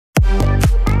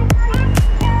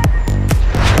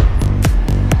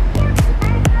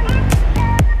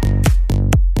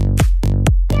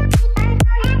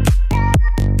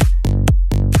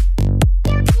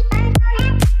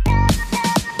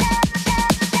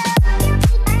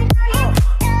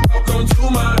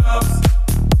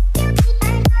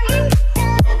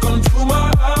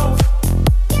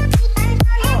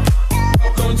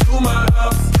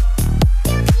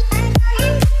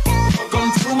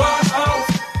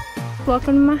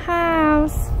Welcome to my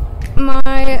house.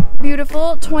 My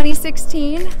beautiful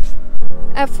 2016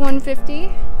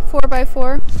 F-150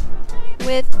 4x4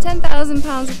 with 10,000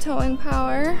 pounds of towing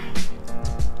power.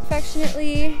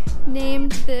 Affectionately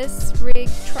named this rig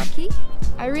Trucky.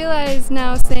 I realize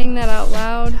now saying that out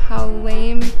loud how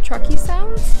lame Trucky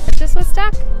sounds. That's just what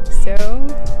stuck. So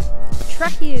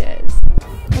Trucky it is.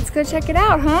 Let's go check it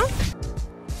out, huh?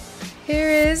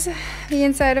 Here is the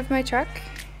inside of my truck.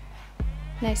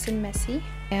 Nice and messy.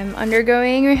 I'm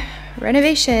undergoing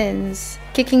renovations,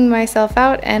 kicking myself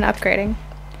out and upgrading.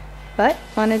 But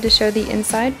wanted to show the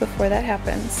inside before that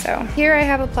happens. So here I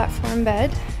have a platform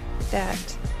bed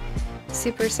that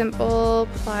super simple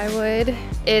plywood.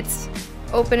 It's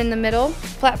open in the middle.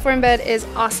 Platform bed is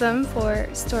awesome for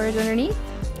storage underneath.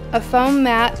 A foam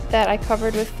mat that I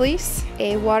covered with fleece,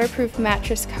 a waterproof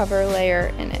mattress cover layer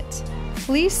in it.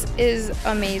 Fleece is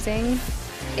amazing.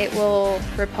 It will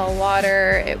repel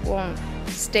water, it won't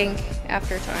stink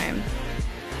after time.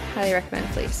 Highly recommend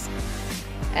fleece.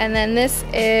 And then this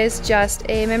is just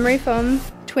a memory foam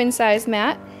twin size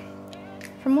mat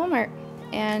from Walmart.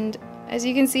 And as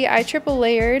you can see, I triple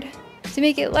layered to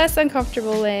make it less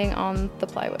uncomfortable laying on the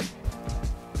plywood.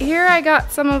 Here I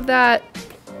got some of that,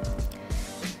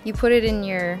 you put it in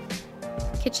your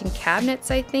kitchen cabinets,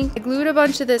 I think. I glued a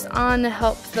bunch of this on to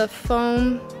help the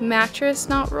foam mattress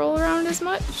not roll around as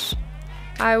much.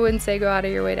 I wouldn't say go out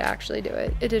of your way to actually do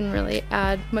it. It didn't really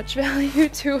add much value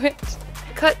to it.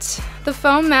 Cut the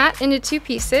foam mat into 2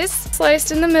 pieces,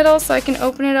 sliced in the middle so I can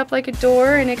open it up like a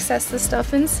door and access the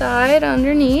stuff inside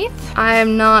underneath. I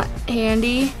am not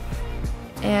handy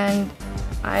and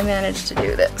I managed to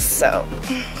do this, so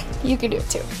you can do it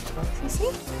too. See?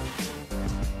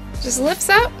 Just lifts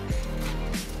up.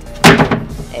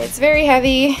 It's very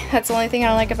heavy, that's the only thing I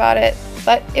don't like about it,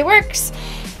 but it works.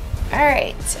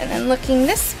 Alright, and then looking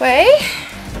this way,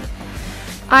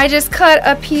 I just cut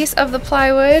a piece of the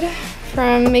plywood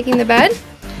from making the bed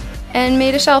and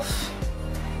made a shelf.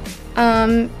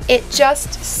 It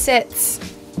just sits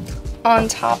on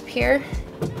top here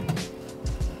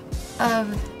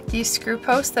of these screw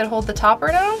posts that hold the topper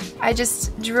down. I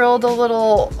just drilled a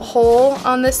little hole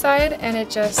on this side and it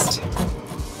just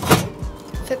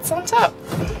fits on top.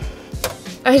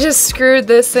 I just screwed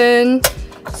this in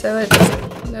so it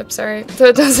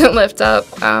doesn't lift up.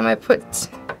 I put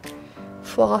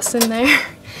floss in there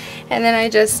and then I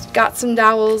just got some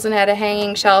dowels and had a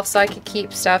hanging shelf so I could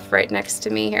keep stuff right next to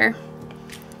me here.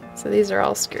 So these are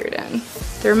all screwed in.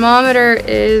 Thermometer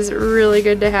is really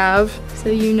good to have so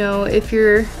you know if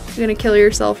you're gonna kill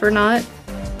yourself or not.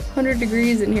 100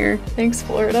 degrees in here. Thanks,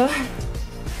 Florida.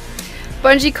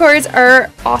 Bungee cords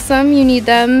are awesome. You need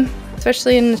them,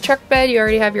 especially in the truck bed. You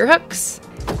already have your hooks.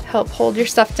 Help hold your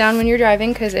stuff down when you're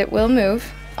driving because it will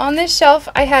move. On this shelf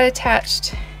I had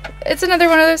attached, it's another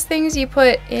one of those things you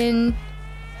put in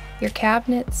your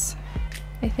cabinets,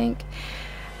 I think.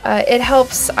 It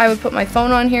helps, I would put my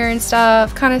phone on here and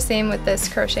stuff, kind of same with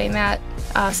this crochet mat,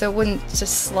 so it wouldn't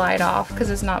just slide off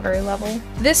because it's not very level.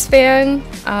 This fan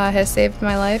has saved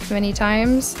my life many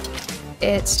times.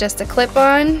 It's just a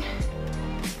clip-on,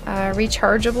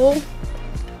 rechargeable,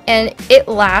 and it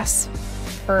lasts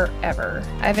forever.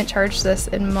 I haven't charged this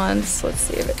in months. Let's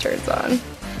see if it turns on.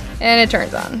 And it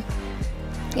turns on.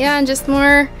 Yeah, and just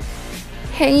more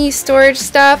hangy storage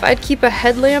stuff. I'd keep a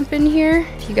headlamp in here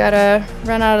if you gotta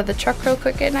run out of the truck real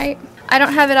quick at night. I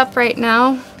don't have it up right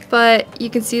now, but you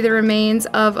can see the remains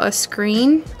of a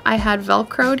screen I had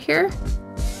velcroed here.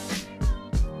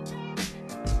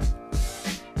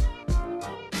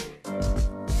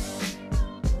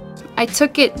 I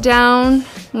took it down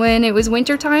when it was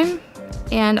winter time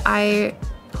and I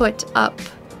put up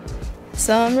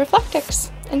some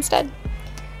Reflectix instead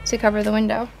to cover the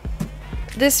window.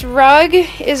 This rug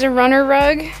is a runner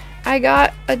rug I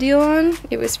got a deal on.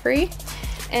 It was free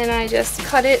and I just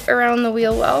cut it around the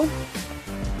wheel well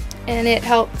and it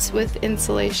helps with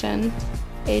insulation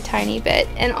a tiny bit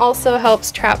and also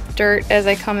helps trap dirt as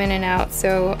I come in and out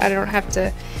so I don't have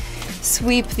to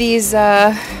sweep these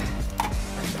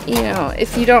you know,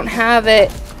 if you don't have it,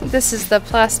 this is the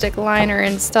plastic liner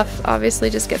and stuff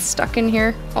obviously just gets stuck in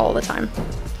here all the time.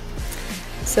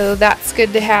 So that's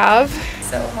good to have.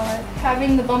 So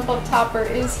having the bump up topper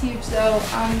is huge though.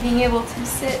 Being able to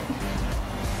sit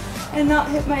and not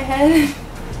hit my head.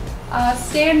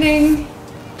 Standing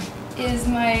is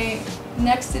my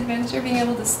next adventure, being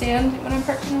able to stand when I'm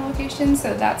parked in a location,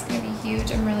 so that's going to be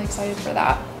huge. I'm really excited for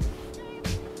that.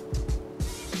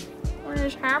 What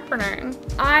is happening?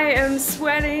 I am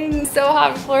sweating. So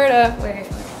hot in Florida. Wait.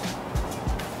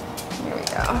 Here we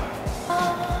go.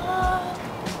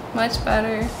 Much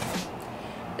better.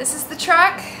 This is the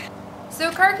truck. So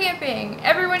car camping,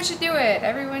 everyone should do it.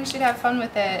 Everyone should have fun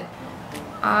with it.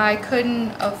 I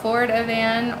couldn't afford a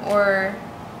van or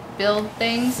build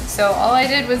things, so all I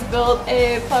did was build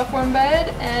a platform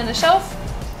bed and a shelf,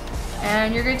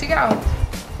 and you're good to go.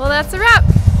 Well, that's a wrap.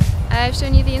 I've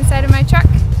shown you the inside of my truck.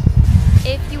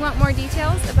 If you want more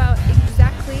details about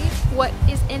exactly what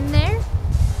is in there,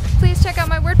 please check out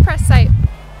my WordPress site.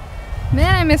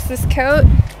 Man, I miss this coat.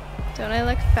 Don't I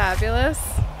look fabulous?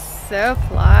 So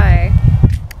fly.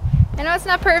 I know it's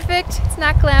not perfect, it's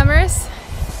not glamorous.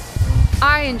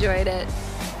 I enjoyed it,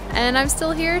 and I'm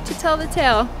still here to tell the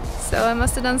tale, so I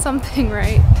must have done something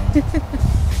right.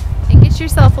 And get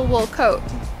yourself a wool coat,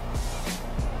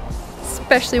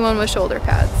 especially one with shoulder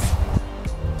pads.